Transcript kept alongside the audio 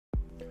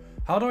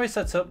How do I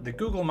set up the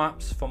Google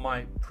Maps for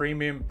my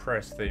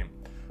PremiumPress theme?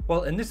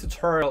 Well, in this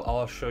tutorial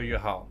I'll show you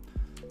how.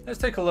 Let's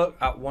take a look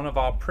at one of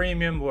our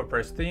premium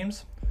WordPress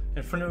themes.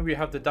 In front of me we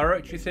have the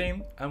directory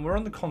theme and we're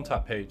on the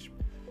contact page.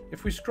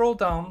 If we scroll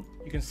down,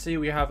 you can see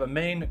we have a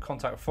main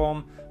contact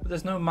form, but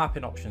there's no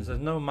mapping options. There's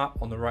no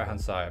map on the right hand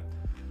side.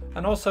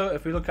 And also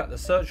if we look at the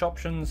search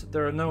options,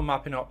 there are no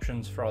mapping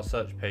options for our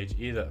search page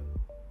either.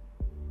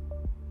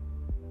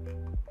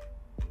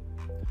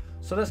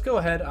 So let's go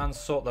ahead and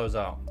sort those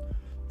out.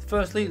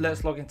 Firstly,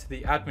 let's log into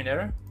the admin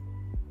area.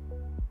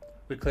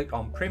 We click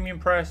on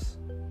PremiumPress,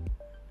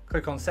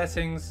 click on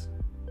settings,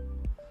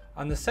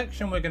 and the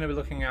section we're going to be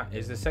looking at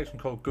is the section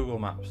called Google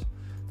Maps.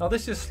 Now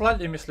this is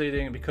slightly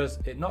misleading because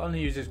it not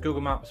only uses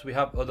Google Maps, we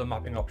have other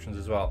mapping options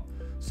as well.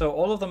 So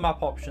all of the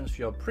map options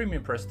for your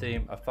PremiumPress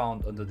theme are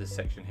found under this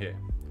section here.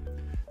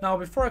 Now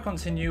before I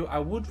continue, I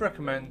would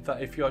recommend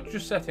that if you're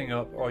just setting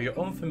up or you're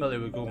unfamiliar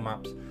with Google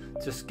Maps,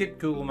 to skip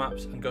Google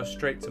Maps and go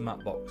straight to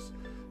Mapbox.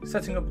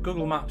 Setting up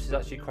Google Maps is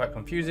actually quite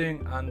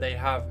confusing and they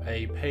have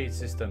a paid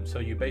system, so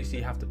you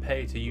basically have to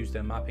pay to use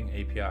their mapping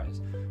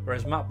APIs,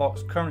 whereas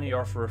Mapbox currently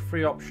offer a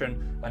free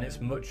option and it's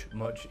much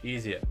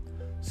easier.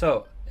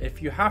 So if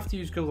you have to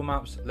use Google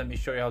Maps, let me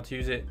show you how to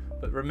use it,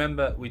 but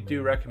remember we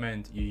do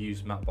recommend you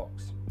use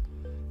Mapbox.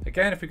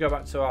 Again, if we go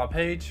back to our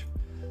page,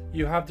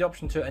 you have the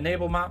option to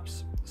enable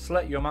maps,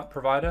 select your map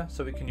provider,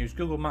 so we can use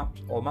Google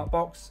Maps or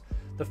Mapbox.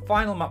 The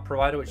final map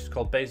provider, which is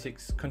called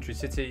Basics Country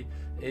City,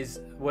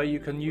 is where you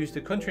can use the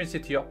country and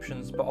city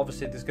options, but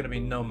obviously there's going to be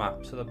no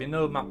map, so there'll be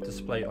no map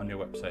display on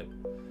your website.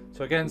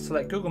 So again,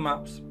 select Google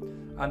Maps,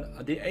 and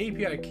the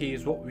API key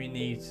is what we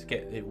need to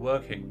get it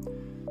working.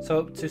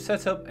 So to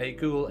set up a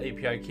Google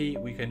API key,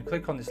 we can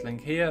click on this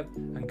link here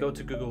and go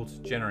to Google to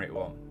generate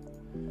one.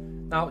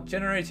 Now,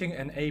 generating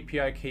an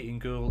API key in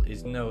Google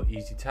is no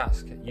easy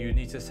task. You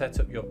need to set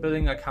up your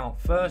billing account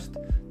first,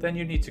 then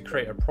you need to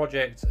create a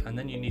project, and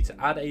then you need to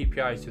add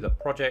APIs to that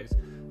project,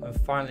 and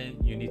finally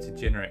you need to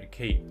generate a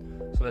key.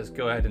 So let's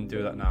go ahead and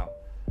do that now.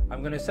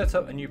 I'm going to set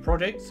up a new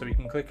project, so we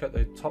can click at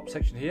the top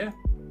section here.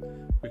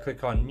 We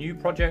click on New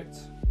Project,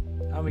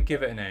 and we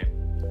give it a name.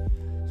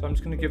 So I'm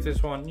just going to give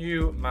this one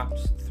New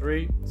Maps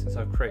 3, since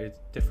I've created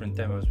different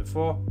demos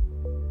before.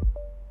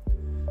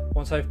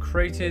 Once I've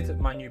created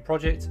my new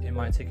project, it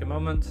might take a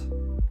moment.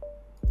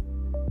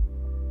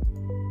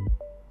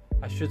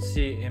 I should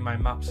see it in my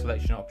map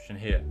selection option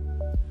here.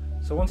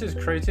 So once it's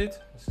created,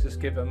 let's just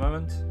give it a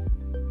moment.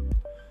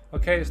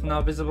 Okay, it's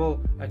now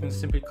visible. I can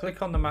simply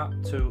click on the map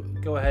to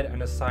go ahead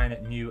and assign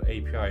new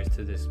APIs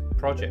to this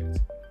project.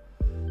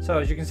 So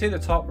as you can see at the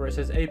top where it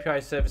says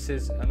API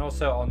services, and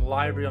also on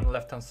library on the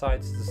left hand side,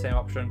 it's the same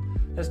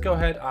option. Let's go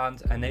ahead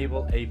and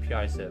enable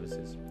API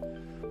services.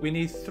 We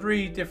need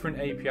 3 different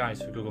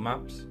APIs for Google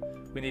Maps.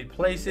 We need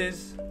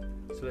places,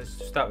 so let's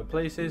start with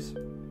places.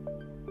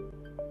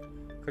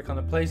 Click on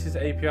the places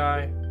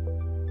API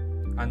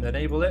and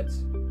enable it.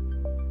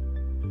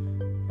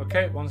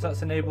 Okay, once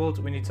that's enabled,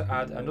 we need to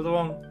add another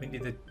one. We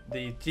need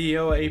the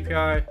geo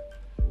API.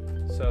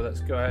 So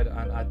let's go ahead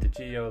and add the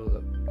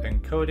geo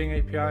encoding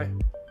API.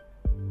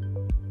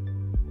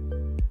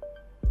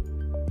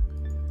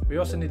 We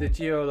also need the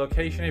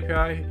geolocation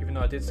API, even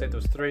though I did say there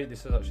was 3,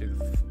 this is actually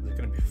there's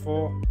going to be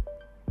 4.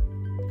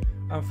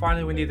 And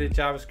finally we need the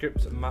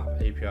JavaScript map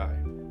API.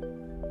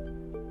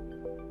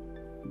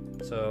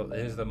 So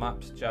here's the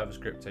Maps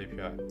JavaScript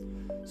API.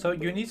 So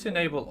you need to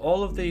enable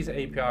all of these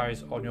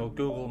APIs on your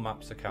Google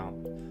Maps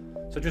account.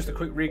 So just a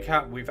quick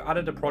recap, we've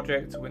added a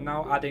project, we're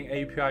now adding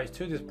APIs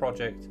to this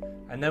project,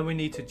 and then we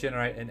need to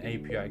generate an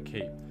API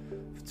key.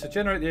 To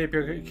generate the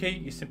API key,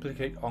 you simply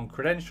click on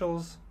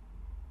Credentials.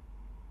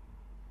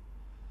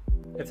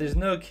 If there's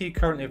no key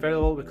currently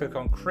available, we click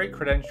on Create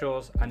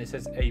Credentials and it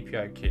says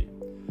API Key.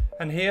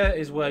 And here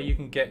is where you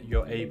can get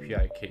your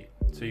API key.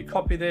 So you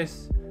copy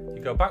this, you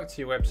go back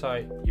to your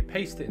website, you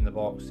paste it in the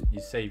box, you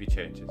save your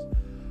changes.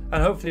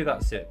 And hopefully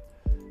that's it.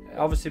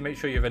 Obviously make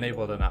sure you've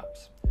enabled an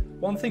apps.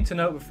 One thing to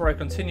note before I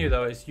continue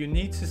though is you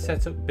need to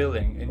set up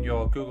billing in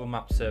your Google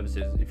Maps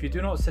services. If you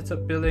do not set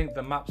up billing,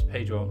 the Maps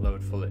page won't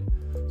load fully.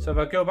 So if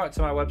I go back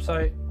to my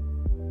website,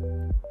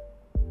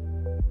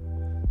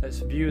 let's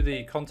view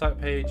the contact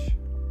page.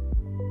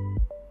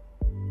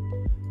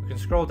 We can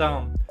scroll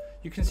down.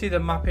 You can see the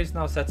map is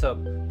now set up,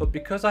 but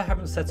because I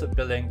haven't set up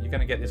billing, you're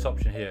going to get this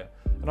option here.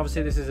 And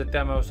obviously this is a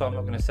demo, so I'm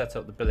not going to set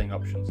up the billing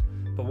options.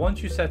 But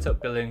once you set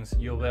up billings,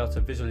 you'll be able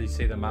to visually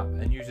see the map,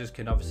 and users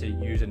can obviously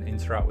use and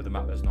interact with the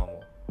map as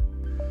normal.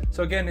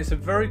 So again, it's a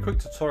very quick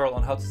tutorial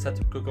on how to set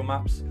up Google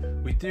Maps.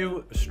 We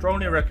do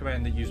strongly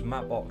recommend that you use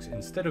Mapbox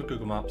instead of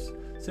Google Maps,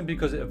 simply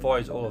because it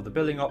avoids all of the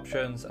billing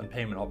options and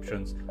payment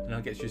options, and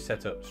it gets you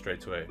set up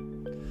straight away.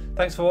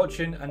 Thanks for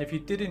watching, and if you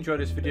did enjoy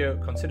this video,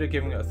 consider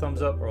giving it a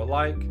thumbs up or a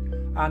like,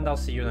 and I'll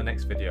see you in the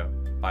next video.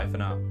 Bye for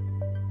now.